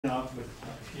Off with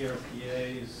Pierre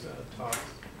Pillet's talk,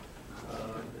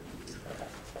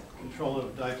 control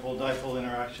of dipole-dipole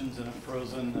interactions in a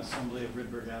frozen assembly of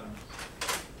Rydberg atoms.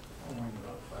 Only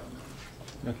about 5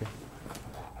 minutes. Okay.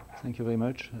 Thank you very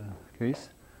much, Chris.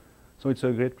 So it's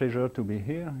a great pleasure to be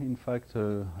here. In fact,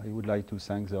 I would like to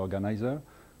thank the organizer.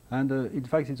 And in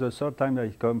fact, it's the third time I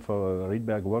come for a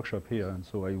Rydberg workshop here. And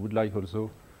so I would like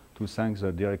also to thank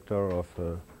the director of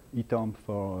ITAMP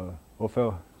for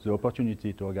offer the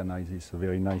opportunity to organize this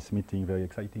very nice meeting, very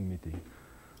exciting meeting.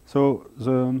 So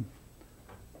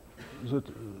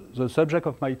the subject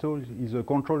of my talk is the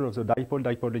control of the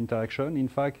dipole-dipole interaction. In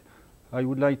fact, I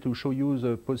would like to show you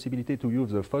the possibility to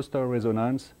use the Foster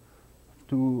resonance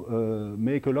to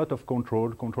make a lot of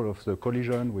control of the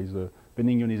collision with the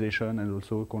penning ionization and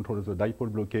also control of the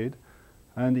dipole blockade.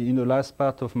 And in the last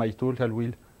part of my talk, I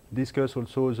will discuss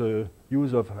also the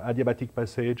use of adiabatic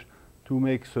passage to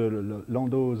make the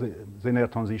Landau-Zener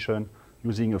transition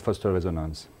using a Foster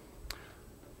resonance.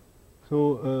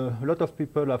 So a lot of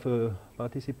people have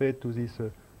participated to this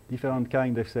different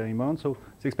kind of experiments. So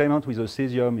the experiment with the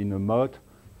cesium in a moth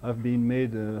have been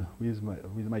made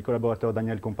with my collaborator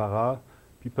Daniel Compara.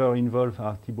 People involved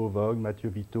are Thibaut Vogt, Mathieu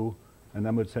Vito, and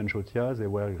Amundsen Chotia. They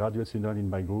were graduate students in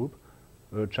my group.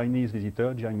 A Chinese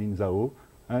visitor, Jiangmin Zhao.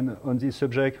 And on this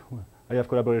subject, I have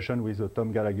collaboration with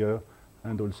Tom Gallagher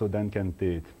and also Dan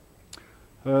Tate.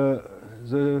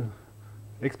 The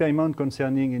experiment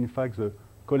concerning, in fact, the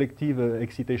collective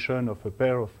excitation of a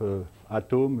pair of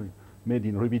atoms made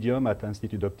in rubidium at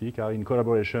Institut d'Optique are in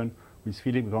collaboration with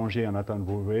Philippe Granger and Nathan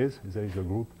Bourvez. There is a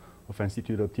group of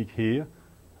Institut d'Optique here.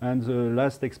 And the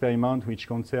last experiment, which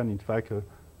concerned, in fact, a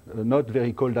not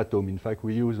very cold atom. In fact,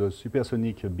 we use a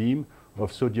supersonic beam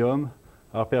of sodium,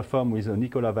 are performed with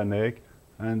Nicolas Van Eyck,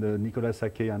 and Nicolas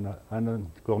Sacquet and Anna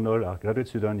Cornell are graduate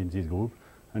students in this group,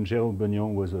 and Jérôme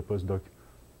Begnon was a postdoc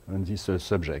on this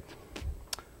subject.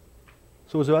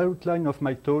 So the outline of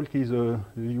my talk is the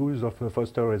use of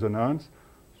Foster resonance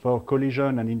for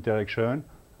collision and interaction,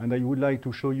 and I would like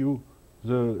to show you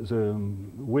the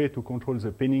way to control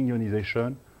the penning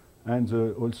ionization and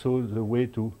also the way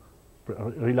to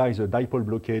realize the dipole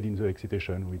blockade in the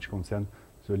excitation, which concerns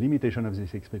the limitation of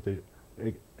this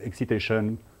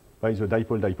excitation by the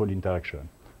dipole-dipole interaction.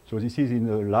 So this is in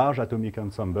a large atomic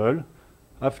ensemble.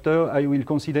 After, I will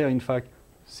consider, in fact,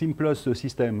 simplest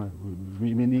system,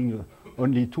 meaning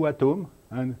only 2 atoms,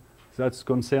 and that's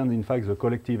concerned, in fact, the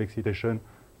collective excitation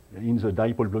in the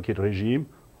dipole blockade regime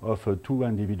of 2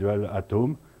 individual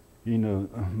atoms in a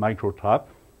microtrap.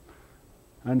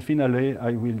 And finally,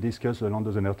 I will discuss the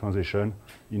Landau-Zener transition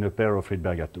in a pair of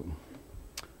Rydberg atoms.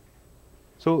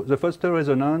 So the Foster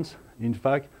resonance, in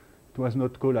fact, it was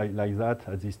not called like that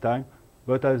at this time,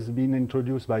 but has been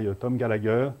introduced by Tom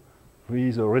Gallagher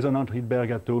with a resonant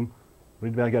Rydberg atom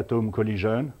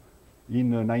collision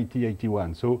in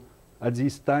 1981. So at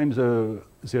this time, the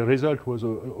result was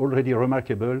already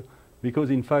remarkable because,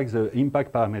 in fact, the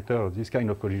impact parameter of this kind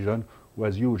of collision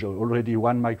was huge, already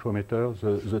 1 micrometer.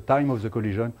 The time of the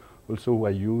collision also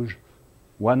was huge,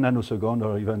 1 nanosecond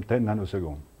or even 10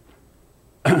 nanoseconds.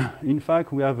 In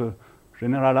fact, we have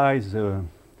generalized the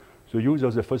use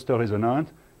of the Foster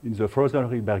resonance in the frozen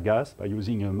Rydberg gas by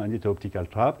using a magneto-optical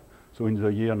trap, so in the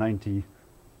year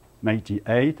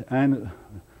 1998, and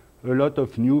a lot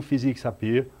of new physics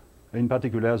appear, in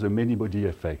particular the many-body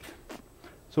effect.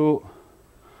 So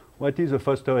what is the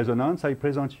Foster resonance? I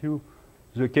present you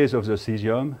the case of the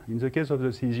cesium. In the case of the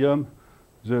cesium,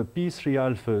 the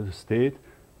p3 state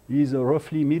is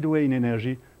roughly midway in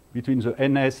energy between the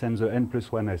ns and the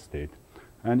n+1s state.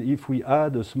 And if we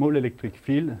add a small electric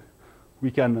field,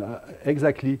 we can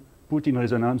exactly put in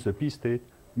resonance the p state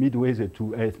midway the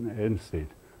 2n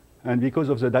state. And because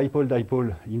of the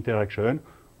dipole-dipole interaction,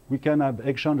 we can have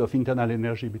exchange of internal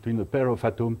energy between a pair of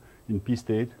atoms in p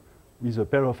state with a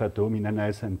pair of atoms in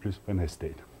ns and +1s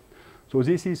state. So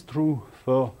this is true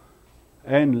for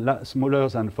n smaller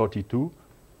than 42.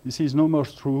 This is no more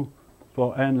true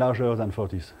for n larger than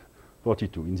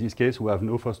 42. In this case, we have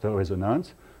no Foster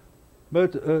resonance.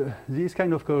 But this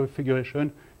kind of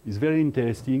configuration is very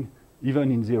interesting,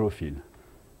 even in zero field.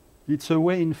 It's a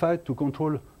way, in fact, to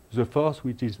control the force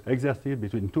which is exerted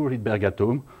between 2 Rydberg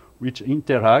atoms, which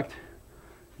interact,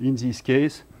 in this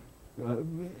case,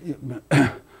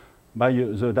 by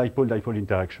the dipole-dipole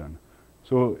interaction.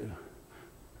 So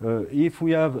if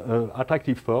we have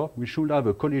attractive force, we should have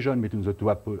a collision between the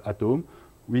 2 atoms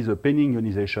with a penning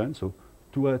ionization. So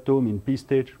 2 atoms in p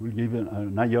state will give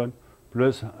an ion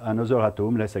plus another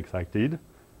atom less excited.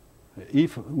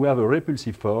 If we have a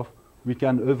repulsive force, we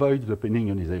can avoid the penning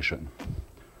ionization.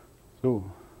 So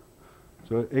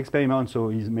The experiment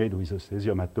is made with a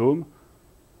cesium atom.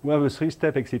 We have a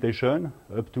three-step excitation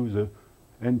up to the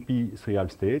NP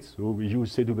 3-half states. So we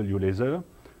use CW laser.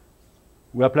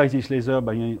 We apply this laser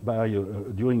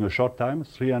during a short time,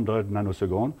 300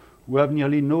 nanoseconds. We have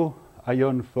nearly no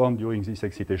ion formed during this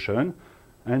excitation.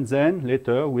 And then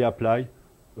later we apply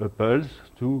a pulse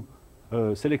to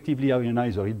selectively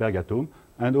ionize the Rydberg atom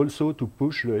and also to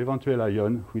push the eventual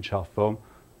ions which are formed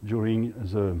during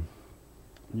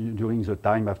the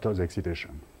time after the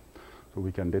excitation. So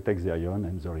we can detect the ion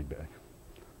and the Rydberg.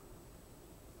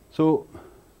 So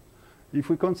if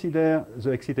we consider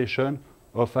the excitation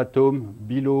of atom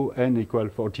below n equal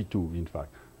 42, in fact,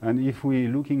 and if we're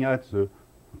looking at the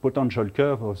potential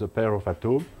curve of the pair of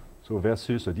atoms, so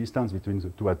versus the distance between the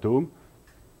two atoms,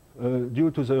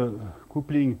 due to the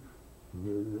coupling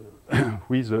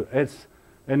with the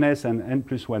ns and n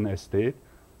plus 1s state,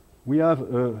 we have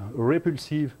a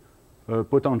repulsive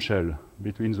potential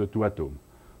between the two atoms.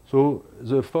 So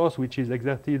the force which is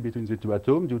exerted between the two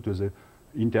atoms due to the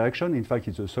interaction, in fact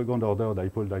it's a second order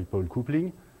dipole-dipole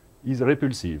coupling, is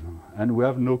repulsive, and we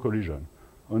have no collision.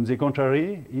 On the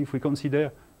contrary, if we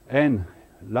consider n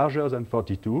larger than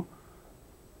 42,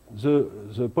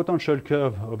 the potential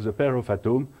curve of the pair of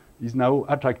atoms is now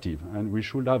attractive, and we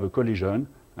should have a collision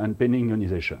and penning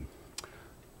ionization.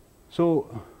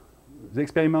 So the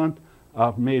experiments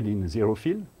are made in zero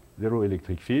field, zero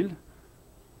electric field,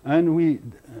 and we,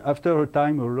 after a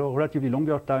time, a relatively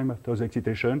longer time after the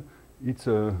excitation, it's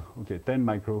 10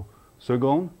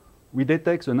 microseconds, we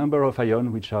detect the number of ions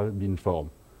which have been formed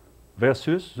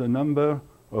versus the number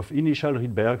of initial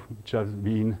Rydberg which has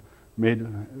been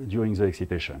made during the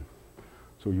excitation.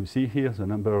 So you see here the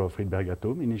number of Rydberg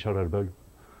atoms, initial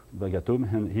Rydberg atom,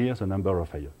 and here the number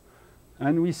of ions.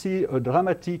 And we see a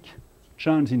dramatic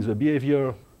change in the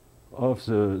behavior of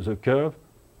the curve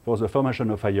for the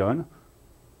formation of ion.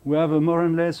 We have more or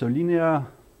less a linear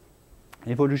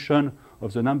evolution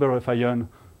of the number of ions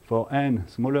for n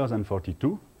smaller than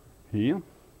 42 here.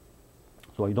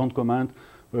 So I don't comment,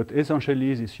 but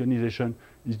essentially this ionization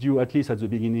is due, at least at the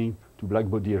beginning, to black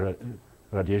body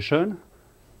radiation.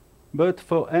 But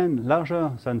for n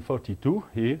larger than 42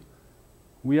 here,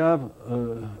 we have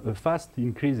a fast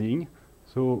increasing,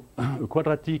 so a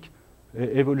quadratic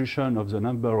evolution of the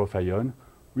number of ions,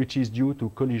 which is due to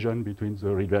collision between the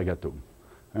Rydberg atom.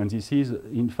 And this is,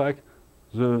 in fact,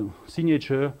 the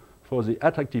signature for the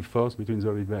attractive force between the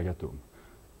Rydberg atom.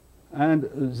 And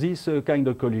this kind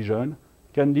of collision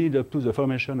can lead up to the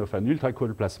formation of an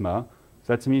ultra-cold plasma.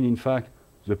 That means, in fact,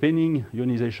 the penning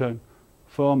ionization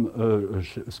form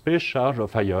a space charge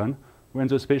of ion. When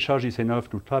the space charge is enough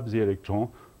to trap the electron,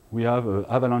 we have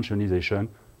avalanche ionization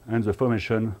and the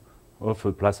formation of a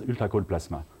ultra-cold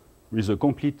plasma with a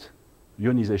complete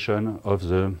ionization of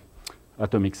the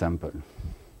atomic sample.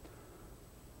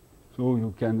 So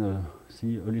you can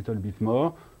see a little bit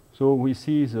more. So we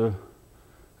see the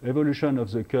evolution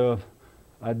of the curve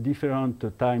at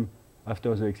different time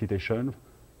after the excitation,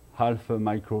 half a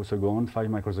microsecond, 5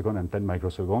 microseconds, and 10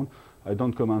 microseconds. I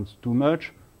don't comment too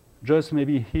much. Just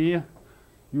maybe here,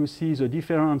 you see the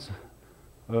difference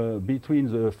between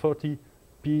the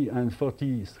 40p and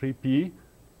 43p.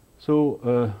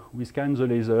 So we scan the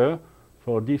laser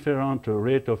for different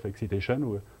rate of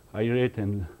excitation, high rate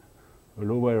and a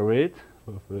lower rate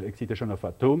of excitation of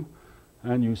atom.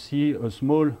 And you see a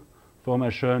small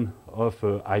formation of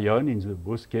ion in the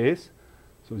both case.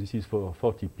 So this is for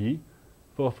 40p.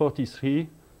 For 43,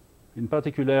 in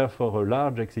particular for a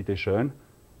large excitation,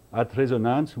 at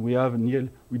resonance, we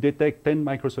detect 10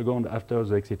 microseconds after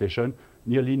the excitation,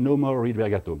 nearly no more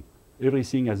Rydberg atom.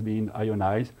 Everything has been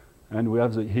ionized, and we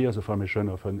have here the formation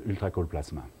of an ultra-cold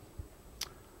plasma.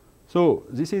 So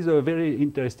this is very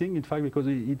interesting, in fact, because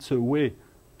it's a way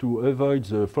to avoid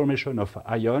the formation of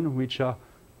ions, which are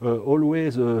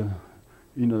always, in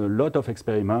a lot of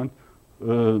experiments,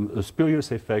 a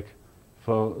spurious effect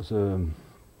for the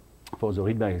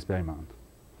Rydberg experiment.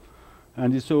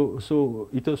 And it's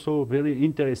also very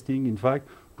interesting, in fact,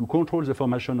 to control the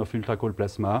formation of ultra-cold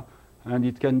plasma, and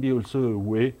it can be also a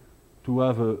way to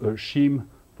have a shim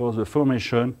for the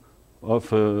formation of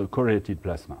correlated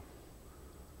plasma.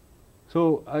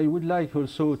 So I would like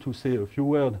also to say a few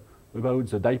words about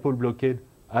the dipole blockade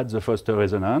at the Foster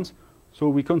resonance. So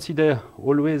we consider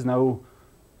always now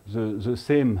the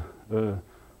same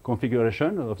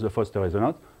configuration of the Foster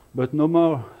resonance, but no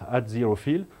more at zero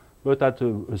field, but at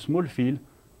a small field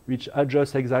which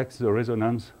adjusts exactly the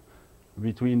resonance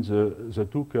between the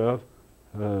two curves.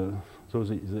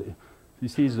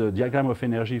 This is the diagram of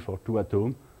energy for two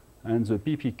atoms, and the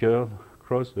PP curve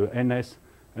cross the ns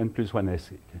n plus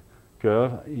 1s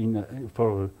curve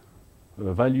for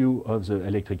value of the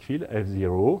electric field,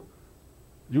 F0.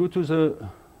 Due to the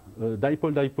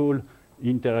dipole-dipole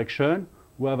interaction,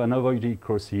 we have an avoided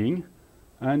crossing.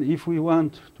 And if we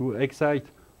want to excite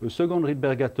a second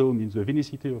Rydberg atom in the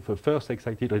vicinity of a first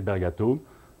excited Rydberg atom,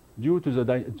 due to the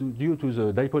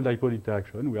dipole-dipole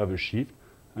interaction, we have a shift,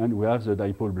 and we have the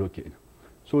dipole blockade.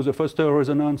 So the Foster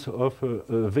resonance of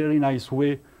a very nice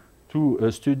way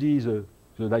to study the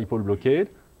dipole blockade,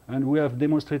 and we have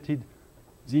demonstrated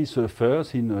this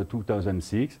first in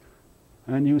 2006.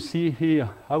 And you see here,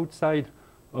 outside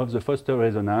of the Foster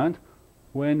resonance,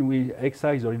 when we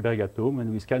excite the Rydberg atom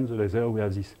and we scan the laser, we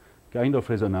have this kind of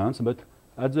resonance. But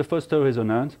at the Foster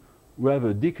resonance, we have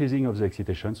a decreasing of the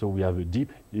excitation, so we have a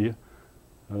dip here,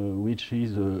 which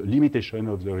is a limitation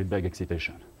of the Rydberg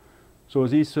excitation. So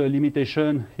this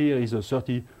limitation here is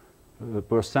 30%,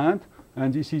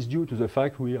 and this is due to the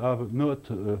fact we have not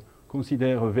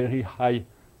considered a very high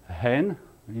N.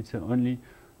 It's only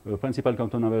principal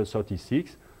quantum number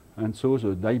 36, and so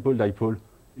the dipole-dipole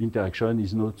interaction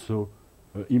is not so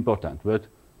important. But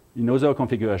in other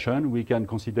configuration, we can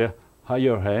consider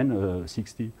higher N,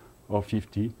 60 or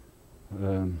 50,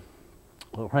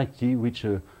 already, which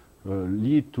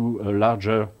lead to a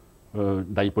larger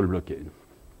dipole blockade.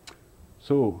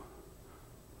 So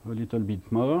a little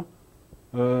bit more.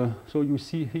 So you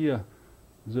see here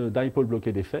the dipole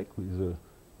blockade effect with the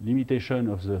limitation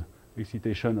of the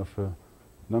excitation of a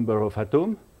number of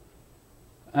atoms.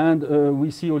 And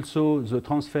we see also the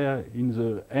transfer in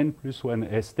the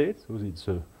n+1 state, so it's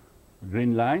a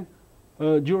green line.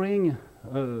 During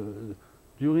the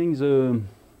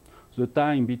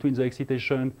time between the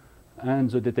excitation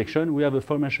and the detection, we have a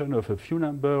formation of a few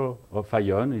number of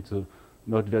ions. It's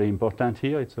not very important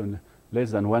here. It's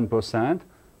less than 1%.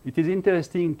 It is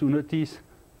interesting to notice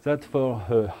that for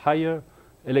a higher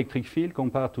electric field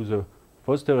compared to the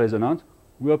Foster resonance,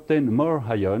 we obtain more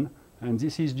ions, and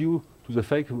this is due to the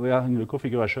fact we are in a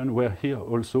configuration where here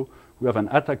also we have an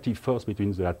attractive force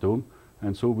between the atoms,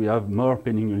 and so we have more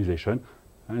penionization.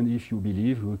 And if you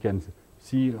believe, we can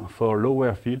see for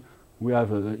lower field, we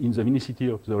have in the vicinity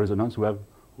of the resonance, we have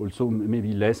also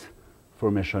maybe less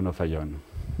formation of ion.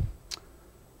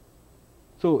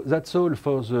 So that's all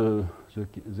for the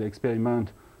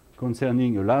experiment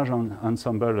concerning a large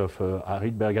ensemble of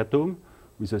Rydberg atoms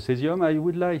with a cesium. I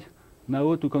would like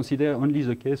now to consider only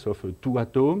the case of 2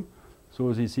 atoms.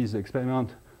 So this is an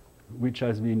experiment which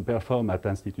has been performed at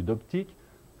Institut d'Optique,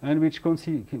 and which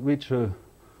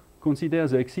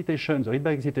considers the excitation, the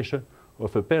Rydberg excitation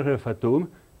of a pair of atoms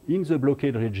in the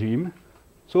blockade regime.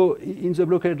 So in the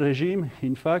blockade regime,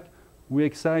 in fact, we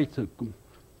excite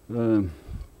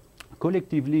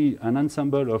collectively an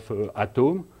ensemble of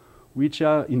atoms which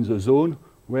are in the zone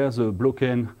where the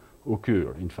blockade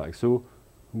occurs, in fact. So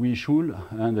we should,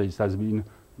 and this has been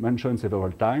mentioned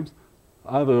several times,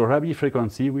 have a Rabi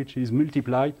frequency which is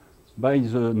multiplied by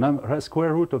the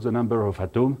square root of the number of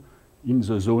atoms in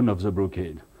the zone of the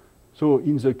blockade. So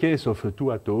in the case of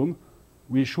 2 atoms,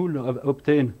 we should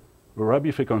obtain a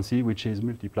Rabi frequency which is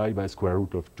multiplied by square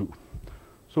root of 2.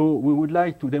 So we would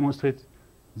like to demonstrate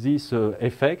this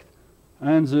effect,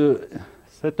 and the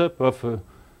setup of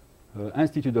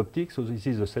Institut d'Optique, so this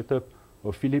is the setup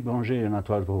of Philippe Granger and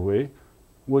Antoine Brouet,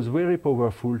 was very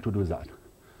powerful to do that.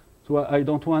 So I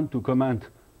don't want to comment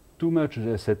too much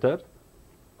their setup,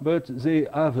 but they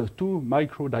have 2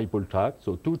 micro dipole traps,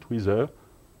 so 2 tweezers,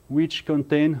 which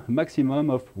contain a maximum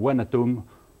of 1 atom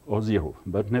or 0,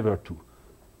 but never 2.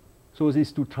 So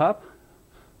these 2 traps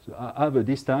have a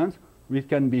distance which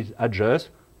can be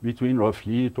adjusted between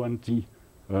roughly 20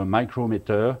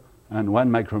 micrometer and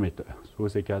 1 micrometer. So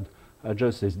they can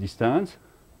adjust this distance.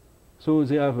 So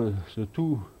they have the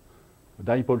 2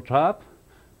 dipole trap,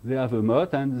 they have a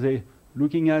mode, and they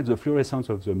looking at the fluorescence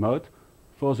of the mode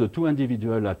for the 2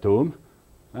 individual atoms,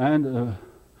 and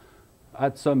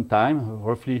at some time,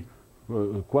 roughly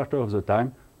a quarter of the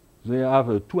time, they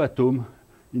have 2 atoms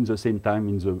in the same time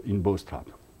in both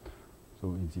traps. So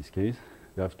in this case,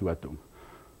 they have 2 atoms.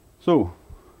 So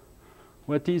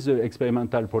what is the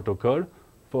experimental protocol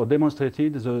for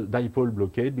demonstrating the dipole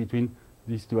blockade between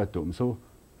these 2 atoms? So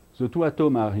the 2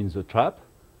 atoms are in the trap,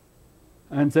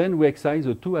 and then we excite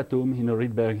the 2 atoms in a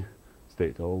Rydberg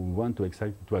state, or we want to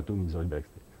excite the 2 atoms in the Rydberg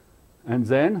state. And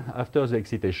then, after the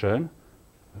excitation,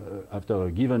 after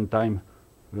a given time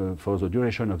for the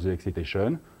duration of the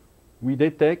excitation, we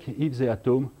detect if the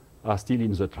atoms are still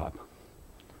in the trap.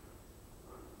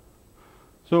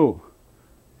 So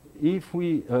if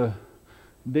we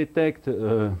detect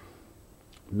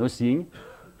nothing,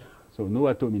 so no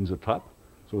atom in the trap,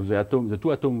 so the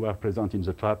 2 atoms were present in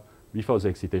the trap before the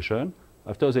excitation.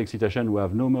 After the excitation, we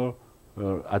have no more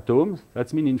atoms.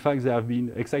 That means, in fact, they have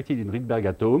been excited in Rydberg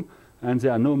atom, and they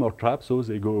are no more trapped, so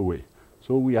they go away.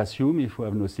 So we assume, if we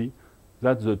have no C,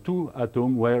 that the two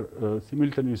atoms were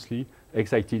simultaneously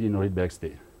excited in Rydberg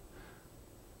state.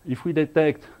 If we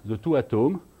detect the two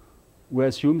atoms, we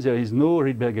assume there is no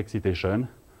Rydberg excitation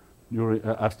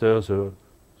after the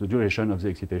duration of the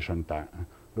excitation time,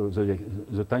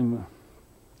 the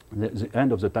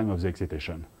end of the time of the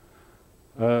excitation.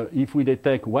 If we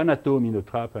detect one atom in a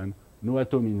trap and no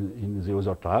atom in the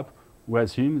other trap, we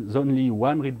assume only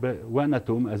one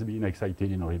atom has been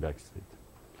excited in a Rydberg state.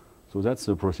 So that's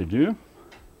the procedure.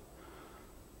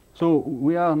 So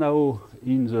we are now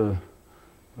in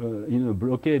a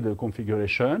blockade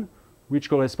configuration, which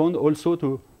corresponds also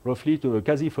to roughly to a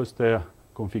quasi-Foster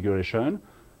configuration.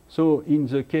 So in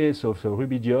the case of the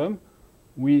rubidium,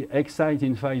 we excite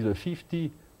in fact the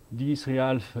 50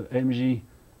 D3 Mg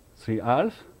 3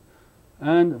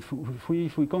 and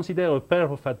if we consider a pair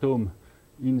of atoms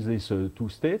in these two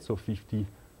states of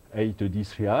 58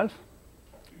 D3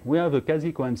 we have a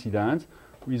quasi-coincidence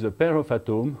with a pair of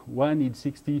atoms, one in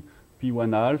 60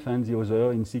 P1 and the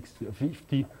other in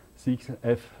 56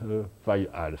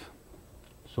 F5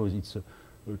 So it's a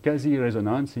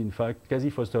quasi-resonance, in fact,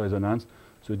 quasi-Foster resonance.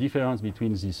 The difference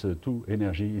between these two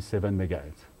energies is 7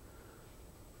 MHz.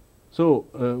 So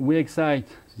we excite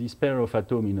this pair of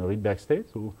atoms in a Rydberg state.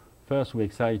 So first we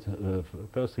excite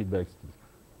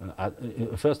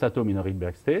first atom in a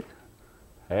Rydberg state,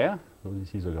 here. So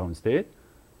this is the ground state.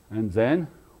 And then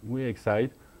we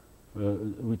excite,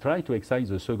 we try to excite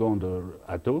the second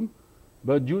atom.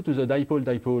 But due to the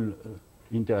dipole-dipole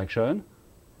interaction,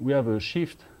 we have a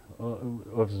shift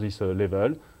of this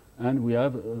level, and we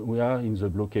are in the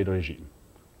blockade regime.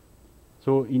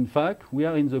 So in fact, we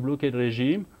are in the blockade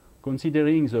regime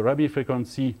considering the Rabi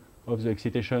frequency of the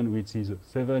excitation, which is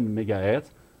 7 MHz,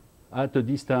 at a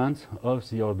distance of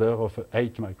the order of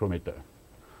 8 micrometers.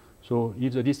 So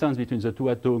if the distance between the two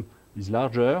atoms is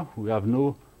larger, we have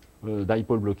no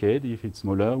dipole blockade. If it's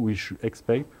smaller, we should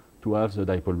expect to have the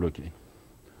dipole blockade.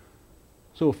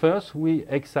 So first, we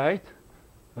excite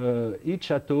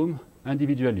each atom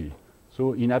individually.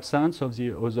 So in absence of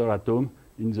the other atom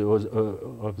in the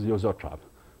of the other trap.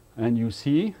 And you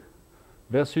see,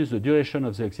 versus the duration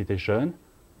of the excitation,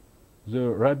 the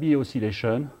Rabi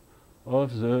oscillation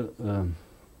of the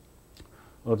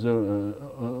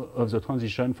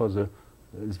transition for the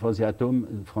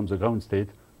atom from the ground state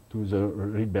to the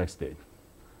Rydberg state.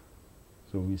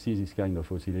 So we see this kind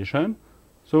of oscillation.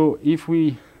 So if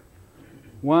we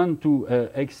want to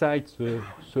excite the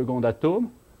second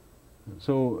atom,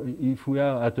 so if we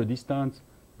are at a distance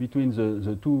between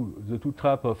the two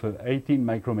traps of 18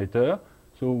 micrometers,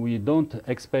 so we don't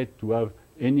expect to have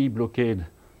any blockade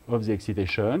of the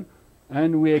excitation,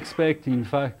 and we expect, in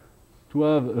fact, to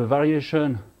have a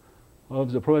variation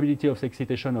of the probability of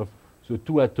excitation of the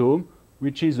two atoms,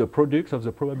 which is the product of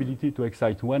the probability to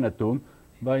excite one atom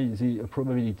by the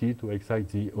probability to excite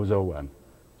the other one.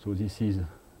 So this is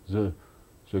the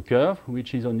curve,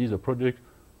 which is only the product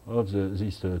of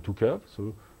these two curves.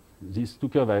 So these two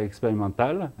curves are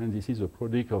experimental, and this is the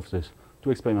product of these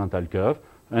two experimental curves.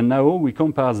 And now we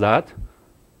compare that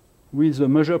with the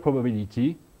measured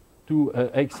probability to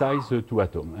excite the two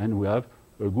atoms. And we have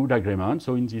a good agreement.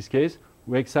 So in this case,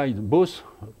 we excite both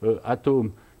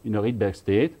atoms in a Rydberg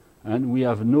state, and we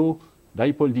have no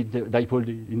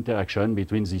dipole interaction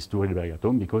between these two Rydberg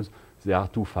atoms because they are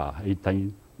too far,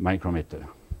 8 micrometers.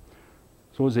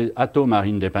 So the atoms are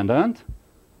independent.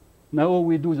 Now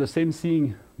we do the same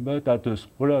thing, but at a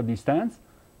smaller distance,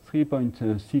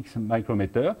 3.6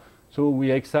 micrometers. So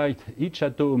we excite each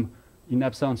atom in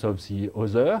absence of the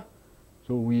other.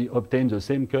 So we obtain the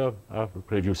same curve as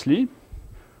previously.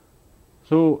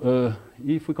 So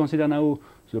if we consider now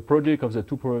the product of the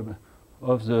two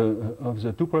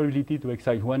probability to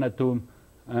excite one atom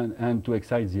and to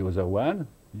excite the other one,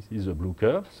 this is the blue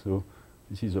curve. So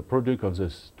this is the product of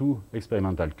the two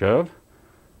experimental curves.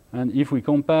 And if we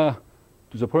compare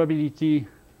to the probability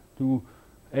to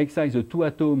excite the two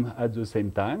atoms at the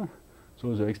same time,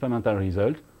 so the experimental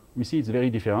result, we see it's very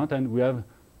different, and we have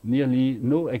nearly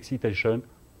no excitation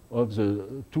of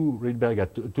the two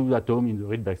atoms in the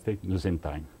Rydberg state at the same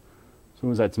time.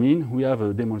 So that means we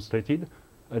have demonstrated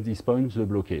at this point the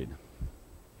blockade.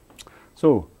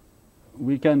 So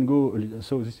we can go,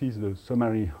 so this is the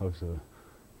summary of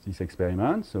this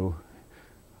experiment. So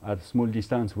at small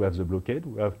distance we have the blockade.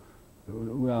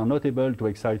 We are not able to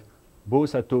excite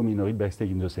both atoms in a Rydberg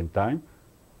state in the same time,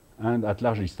 and at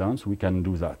large distance we can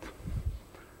do that.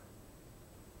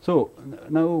 So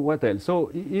now what else?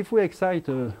 So if we excite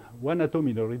one atom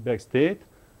in a Rydberg state,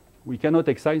 we cannot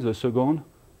excite the second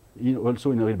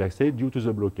also in a Rydberg state due to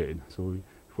the blockade. So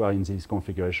if we are in this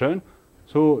configuration,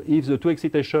 so if the two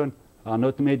excitations are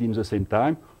not made in the same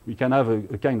time, we can have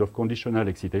a kind of conditional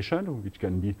excitation, which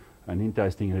can be an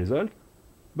interesting result.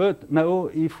 But now,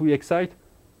 if we excite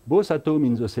both atoms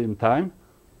in the same time,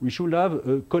 we should have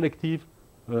a collective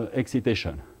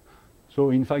excitation.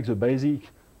 So in fact, the basic,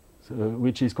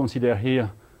 which is considered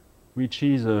here, which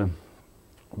is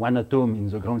one atom in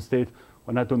the ground state,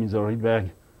 one atom in the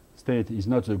Rydberg state, is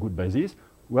not the good basis.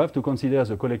 We have to consider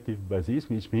the collective basis,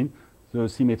 which means the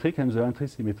symmetric and the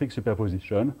antisymmetric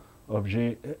superposition of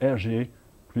Rg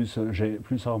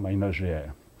plus or minus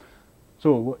Gr.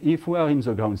 So if we are in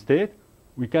the ground state,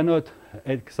 we cannot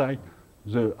excite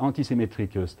the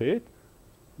antisymmetric state,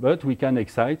 but we can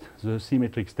excite the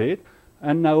symmetric state.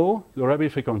 And now the Rabi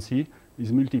frequency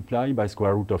is multiplied by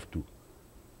square root of 2.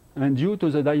 And due to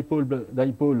the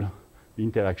dipole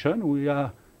interaction, we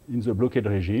are in the blockade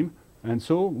regime, and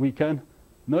so we can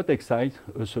not excite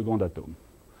a second atom.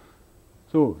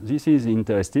 So this is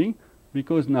interesting,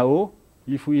 because now,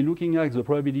 if we're looking at the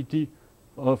probability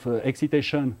of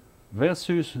excitation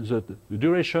versus the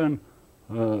duration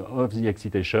of the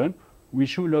excitation, we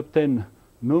should obtain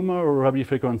no more Rabi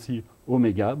frequency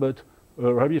omega, but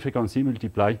a Rabi frequency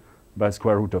multiplied by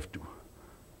square root of 2.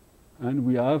 And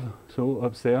we have so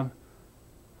observed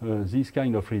this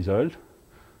kind of result.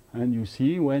 And you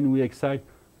see, when we excite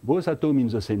both atoms in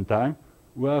the same time,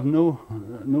 we have no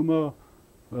more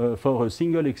for a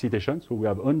single excitation. So we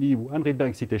have only one Rydberg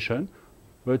excitation,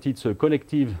 but it's a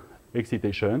collective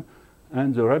excitation.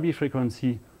 And the Rabi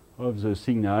frequency of the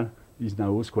signal is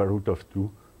now square root of 2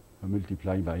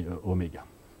 multiplied by omega.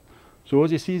 So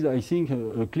this is, I think,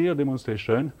 a clear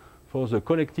demonstration for the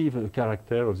collective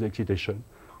character of the excitation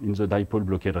in the dipole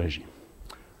blockade regime.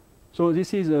 So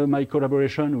this is my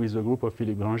collaboration with the group of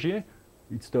Philippe Grangier.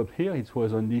 It stopped here. It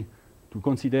was only to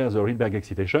consider the Rydberg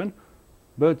excitation.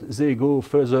 But they go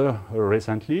further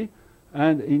recently.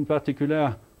 And in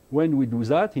particular, when we do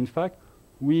that, in fact,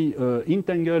 we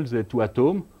entangle the two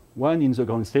atoms, one in the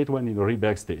ground state, one in the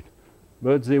Rydberg state.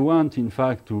 But they want, in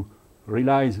fact, to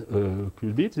realize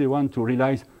qubits. They want to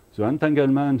realize the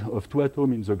entanglement of two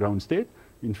atoms in the ground state,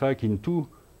 in fact, in two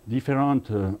different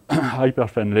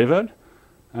hyperfan levels.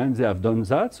 And they have done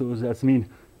that. So that means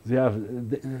they have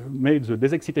made the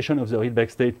desexcitation of the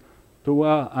Rydberg state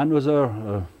toward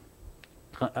another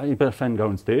hyperfan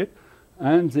ground state.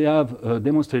 And they have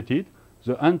demonstrated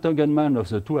the entanglement of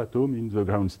the two atoms in the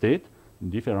ground state in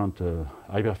different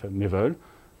hyperfan levels.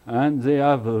 And they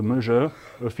have measured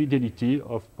a fidelity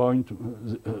of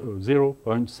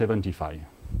 0.75.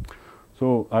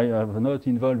 So I am not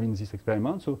involved in this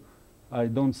experiment, so I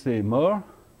don't say more.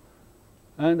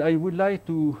 And I would like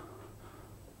to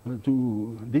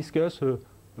discuss a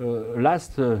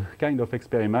last kind of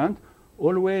experiment,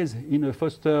 always in a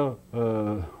Foster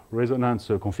resonance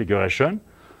configuration.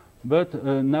 But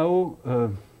now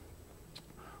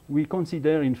we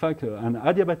consider, in fact, an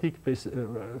adiabatic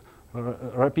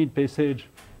rapid passage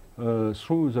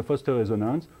through the Foster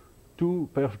resonance to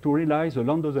realize the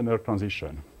Landau-Zener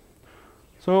transition.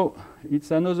 So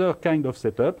it's another kind of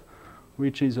setup,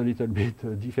 which is a little bit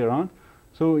different.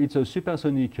 So it's a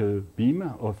supersonic beam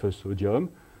of sodium.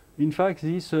 In fact,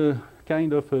 this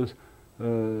kind of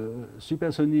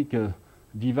supersonic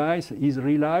device is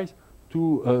realized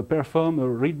to perform a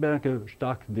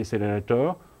Rydberg-Stark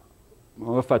decelerator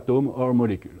of atom or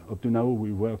molecule. Up to now,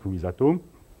 we work with atom,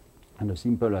 and a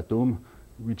simple atom,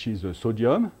 which is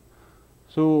sodium.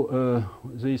 So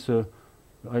this,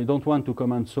 I don't want to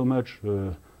comment so much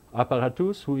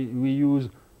apparatus. We use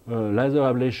laser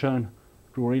ablation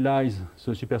to realize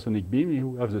the supersonic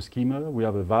beam. We have the skimmer, we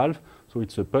have a valve, so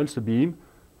it's a pulse beam.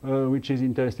 Which is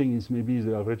interesting is maybe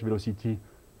the average velocity,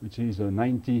 which is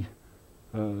 90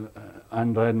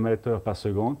 meters per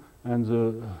second, and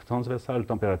the transversal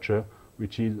temperature,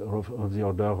 which is of the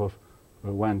order of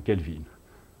 1 Kelvin.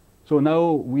 So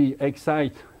now we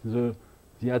excite the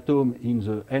atom in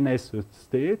the NS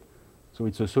state, so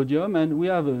it's a sodium, and we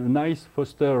have a nice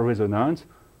Foster resonance,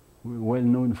 well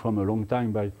known from a long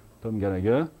time by Tom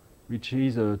Gallagher, which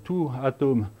is two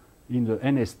atoms in the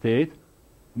NS state,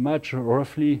 match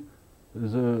roughly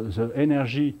the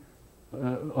energy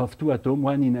of two atoms,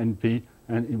 one in NP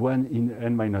and one in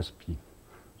N minus P.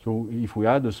 So if we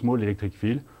add a small electric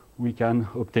field, we can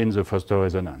obtain the Foster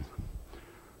resonance.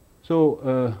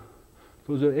 So,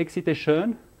 so the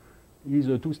excitation is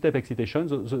a two-step excitation.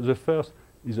 The first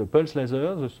is a pulse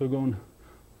laser. The second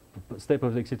step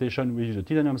of the excitation, which is a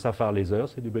titanium sapphire laser,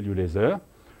 CW laser.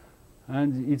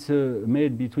 And it's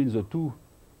made between the two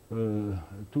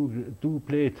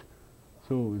plates.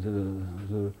 So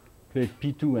the plate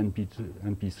P2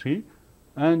 and P3,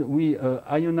 and we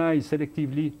ionize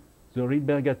selectively the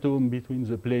Rydberg atom between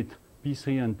the plate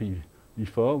P3 and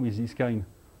P4 with this kind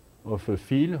of a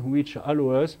field, which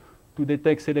allows us to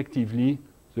detect selectively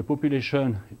the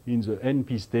population in the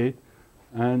NP state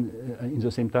and in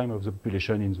the same time of the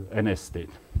population in the NS state.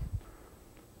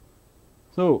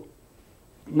 So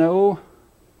now,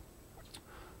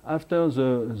 after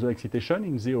the excitation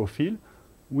in zero field,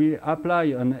 we apply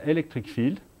an electric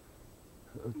field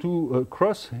to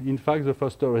cross, in fact, the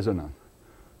Foster resonance.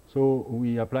 So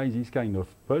we apply this kind of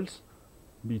pulse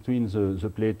between the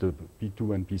plate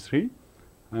P2 and P3,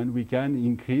 and we can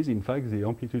increase, in fact, the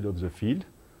amplitude of the field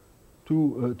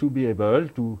to be able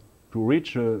to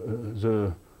reach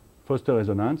the Foster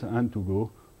resonance and to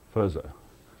go further.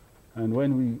 And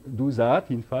when we do that,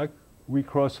 in fact, we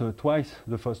cross twice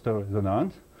the Foster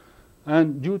resonance.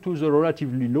 And due to the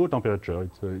relatively low temperature,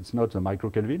 it's not the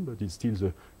microkelvin, but it's still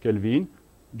the Kelvin,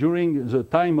 during the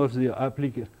time of the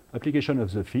application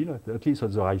of the field, at least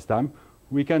at the rise time,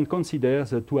 we can consider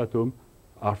the two atoms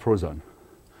are frozen.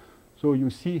 So you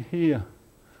see here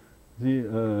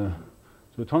the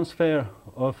transfer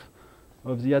of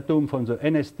the atom from the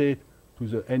NS state to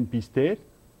the NP state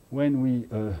when we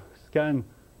scan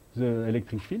the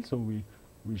electric field. So we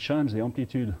change the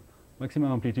amplitude,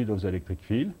 maximum amplitude of the electric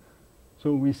field.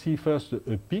 So we see first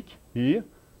a peak here,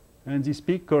 and this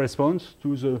peak corresponds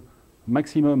to the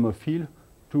maximum of field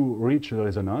to reach the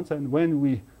resonance. And when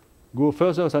we go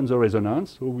further than the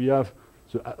resonance, so we have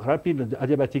the rapid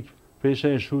adiabatic phase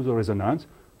change through the resonance,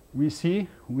 we see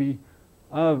we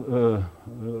have a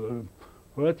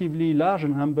relatively large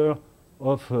number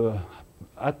of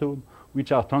atoms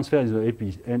which are transferred in the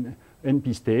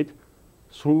NP state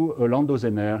through a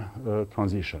Landau-Zener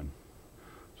transition.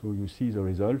 So you see the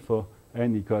result for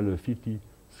n equal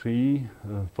 53,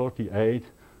 48,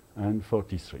 and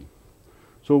 43.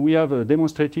 So we have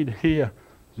demonstrated here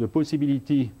the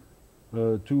possibility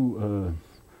to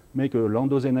make a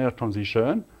Landau-Zener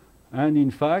transition. And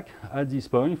in fact, at this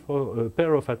point, for a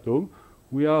pair of atoms,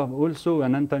 we have also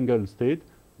an entangled state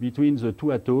between the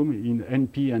two atoms in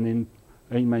NP and in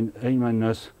A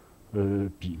minus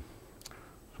P.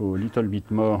 So a little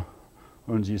bit more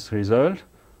on this result.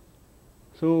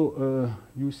 So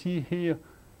you see here,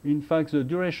 in fact, the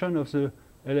duration of the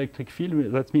electric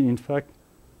field. That means, in fact,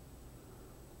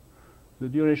 the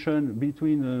duration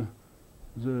between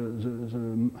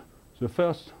the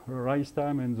first rise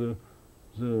time and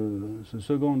the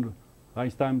second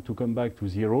rise time to come back to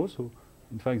zero. So,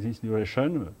 in fact, this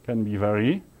duration can be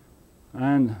varied.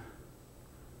 And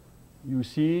you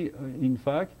see, in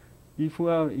fact, if we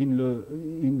are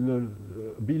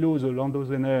below the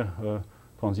Landau-Zener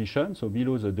transition, so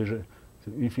below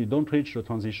if we don't reach the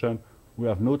transition, we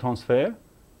have no transfer.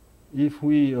 If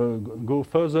we go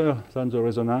further than the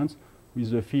resonance with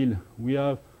the field, we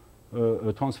have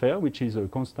a transfer, which is a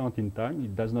constant in time.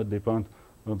 It does not depend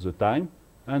on the time.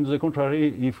 And the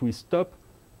contrary, if we stop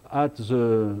at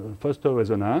the Foster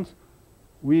resonance,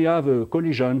 we have a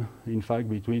collision, in fact,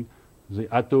 between the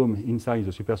atom inside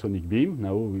the supersonic beam.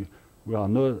 Now we are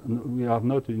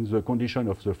not in the condition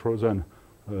of the frozen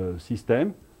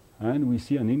system, and we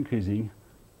see an increasing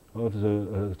of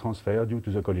the transfer due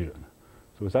to the collision.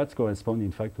 So that corresponds,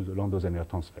 in fact, to the Landau-Zener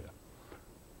transfer.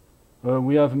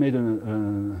 We have made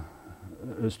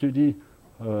a study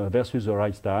versus the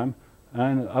rise time,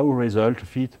 and our result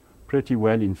fit pretty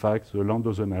well, in fact, the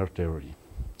Landau-Zener theory.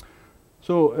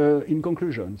 So in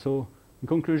conclusion,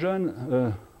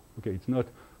 okay, it's not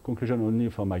conclusion only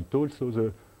for my talk. So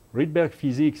the Rydberg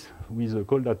physics with the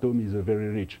cold atom is very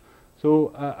rich.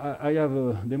 So I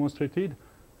have demonstrated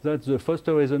that the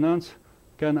Foster resonance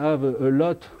can have a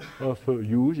lot of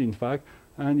use, in fact,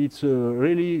 and it's a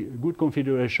really good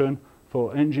configuration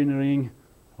for engineering,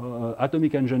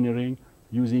 atomic engineering,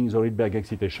 using the Rydberg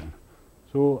excitation.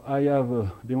 So I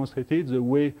have demonstrated the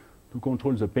way to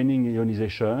control the penning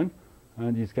ionization,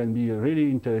 and it can be really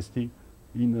interesting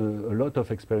in a lot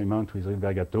of experiments with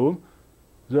Rydberg atom.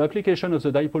 The application of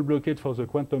the dipole blockade for the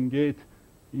quantum gate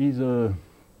is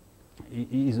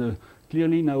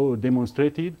clearly now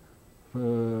demonstrated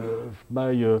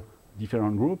by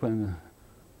different groups, and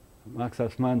Mark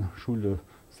Sassman should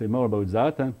say more about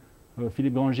that. And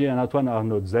Philippe Grangier and Antoine are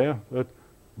not there, but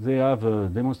they have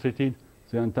demonstrated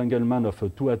the entanglement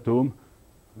of two atoms,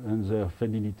 and their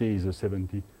fidelity is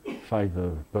 75%.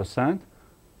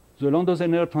 The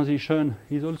Landau-Zener transition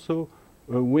is also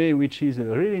a way which is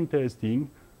really interesting,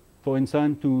 for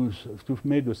instance, to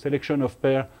make the selection of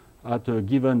pair at a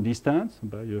given distance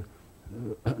by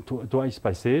twice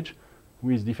passage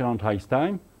with different rise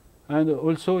time. And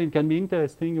also it can be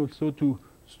interesting also to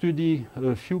study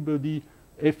a few body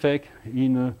effect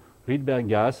in Rydberg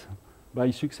gas by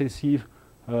successive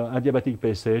adiabatic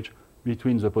passage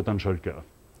between the potential curve.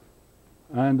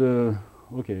 And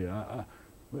okay,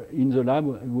 in the lab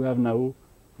we have now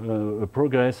a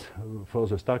progress for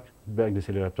the Stark-Rydberg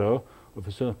decelerator of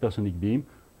a supersonic beam,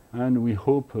 and we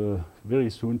hope very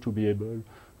soon to be able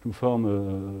to form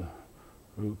a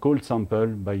cold sample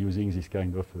by using this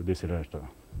kind of decelerator.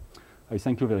 I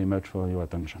thank you very much for your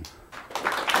attention.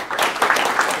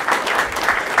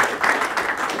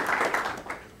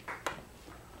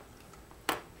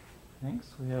 Thanks.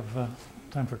 We have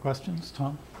time for questions.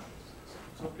 Tom?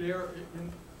 So Pierre,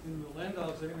 in the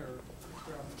Landau-Zehner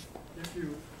experiment,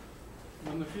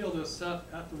 when the field is set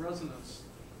at the resonance,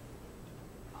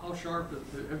 how sharp is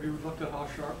it? Have you looked at how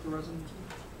sharp the resonance is?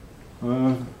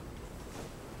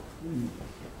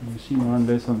 You see more or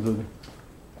less on the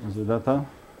data. Okay.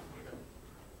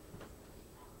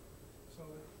 So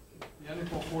the N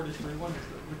equal 43 one,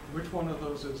 which one of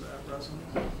those is at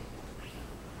resonance?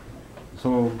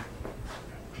 So,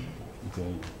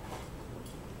 okay.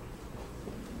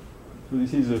 So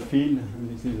this is the field, and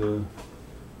this is the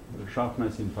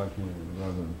sharpness, in fact.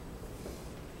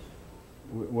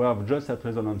 We have just at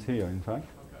resonance here, in fact.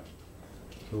 Okay.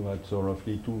 So that's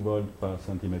roughly 2 volts per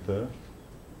centimeter.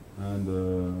 And,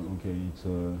 okay, it's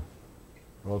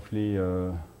roughly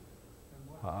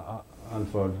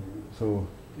half volt. So,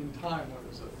 in time, what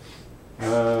is it?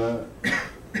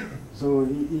 So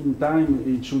in time,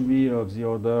 it should be of the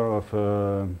order of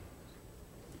a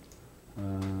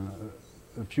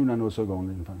few nanoseconds,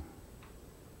 in fact.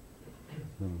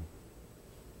 So.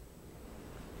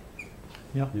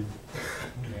 Yeah.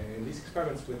 In these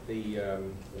experiments with the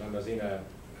Landau-Zehner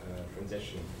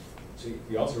transition, so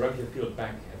you also rotate the field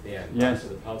back at the end, yes. So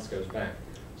the pulse goes back.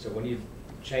 So when you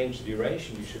change the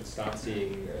duration, you should start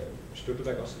seeing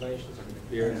Stuttgart oscillations.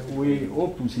 We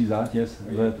hope to see that, yes,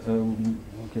 but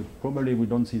okay, probably we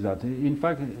don't see that. In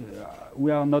fact,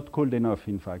 we are not cold enough,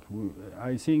 in fact.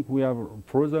 I think we have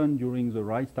frozen during the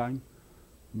right time,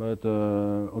 but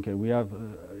okay, we have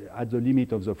at the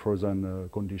limit of the frozen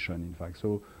condition, in fact.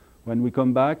 So when we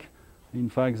come back, in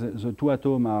fact, the two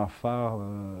atoms are far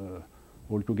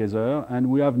all together, and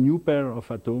we have new pair of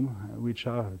atoms which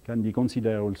can be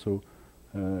considered also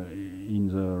in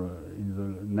the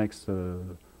next,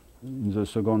 in the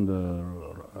second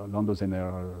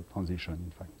Landau-Zehner transition,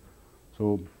 in fact.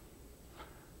 So,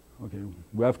 okay,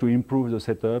 we have to improve the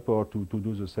setup or to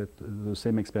do the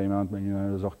same experiment in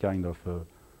another kind of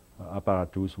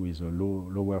apparatus with a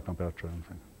lower temperature, in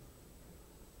fact.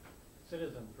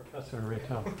 Citizen, Professor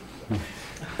Raithel.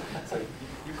 So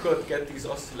you could get these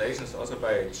oscillations also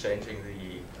by changing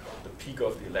the peak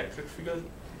of the electric field.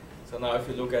 So now if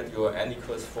you look at your n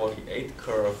equals 48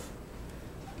 curve,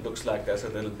 it looks like there's a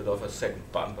little bit of a second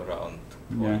bump around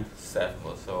 2.7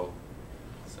 or so.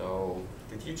 So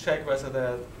did you check whether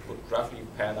that would roughly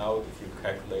pan out if you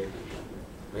calculate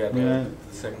where the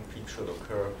second peak should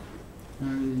occur?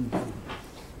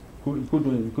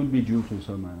 Could be due to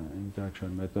some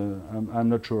interaction, but I'm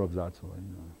not sure of that. So,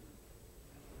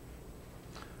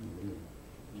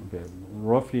 okay,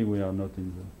 roughly we are not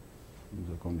in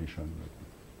the condition.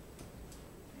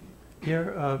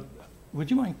 Pierre, would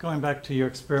you mind going back to your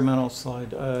experimental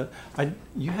slide?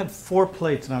 You had 4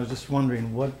 plates, and I was just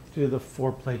wondering, what do the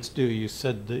 4 plates do? You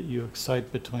said that you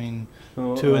excite between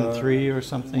 2 and 3 or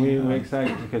something? We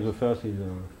excite, okay, the first is,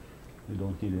 we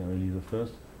don't need really the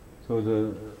first. So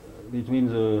between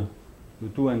the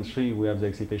 2 and 3 we have the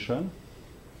excitation,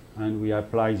 and we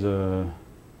apply this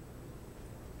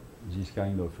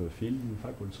kind of field, in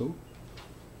fact, also,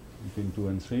 between 2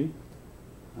 and 3.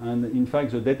 And in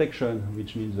fact, the detection,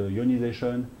 which means the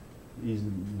ionization, is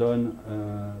done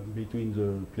between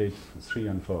the plates 3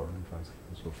 and 4, in fact,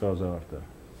 so further after.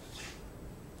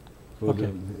 So,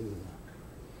 okay.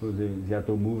 So the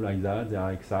atoms move like that, they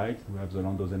are excited, we have the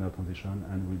Landau-Zehner transition,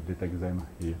 and we detect them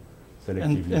here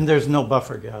selectively. And there's no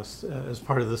buffer gas as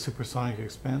part of the supersonic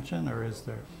expansion, or is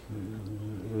there?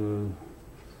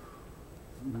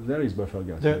 There is buffer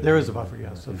gas. There is a buffer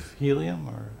gas of helium,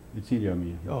 or? It's helium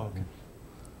here. Oh, okay.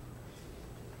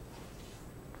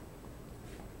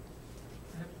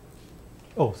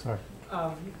 Oh, sorry.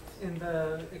 In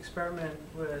the experiment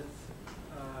with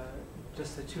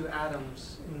just the 2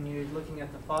 atoms, when you're looking at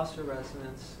the Foster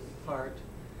resonance part,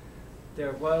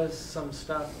 there was some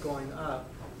stuff going up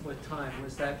with time.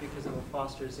 Was that because of a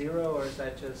Foster 0, or is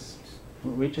that just...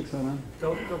 Which experiment?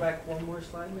 Go back one more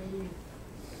slide, maybe?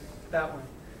 That one.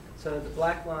 So the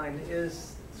black line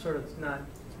is sort of not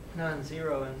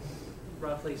non-zero and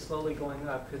roughly slowly going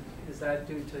up. Is that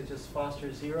due to just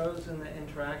Foster zeros in the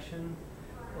interaction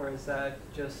or is that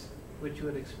just what you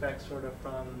would expect sort of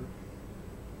from,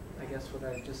 I guess what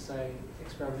I just say,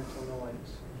 experimental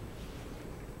noise?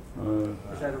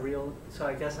 Is that a real, so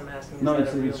I guess I'm asking, is no,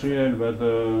 that a real it's real, but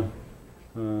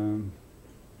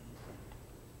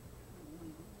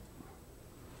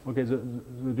okay,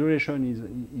 the duration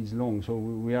is long, so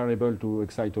we are able to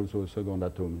excite also a second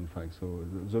atom, in fact. So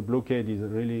the blockade is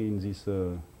really in this,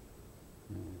 in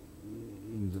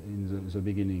the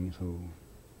beginning. So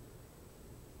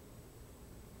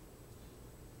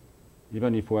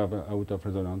even if we have out of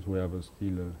resonance, we have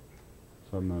still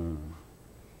some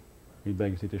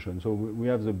Rydberg excitation. So we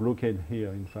have the blockade here,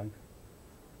 in fact.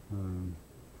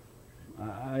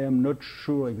 I am not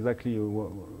sure exactly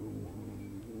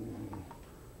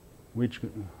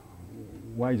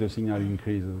why the signal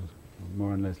increases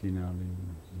more or less linearly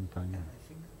in time. I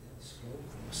think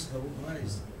slow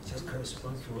rise just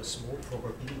corresponds to a small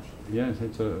probability. Yes,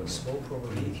 it's a small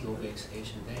probability of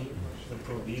excitation. Then the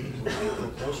probability will be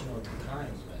proportional to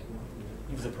time, right?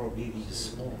 If the probability is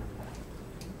small.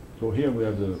 So here we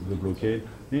have the blockade.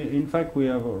 In fact, we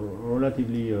have a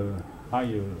relatively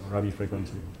high Rabi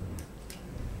frequency.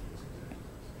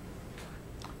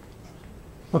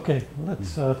 Okay,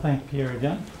 let's thank Pierre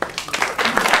again.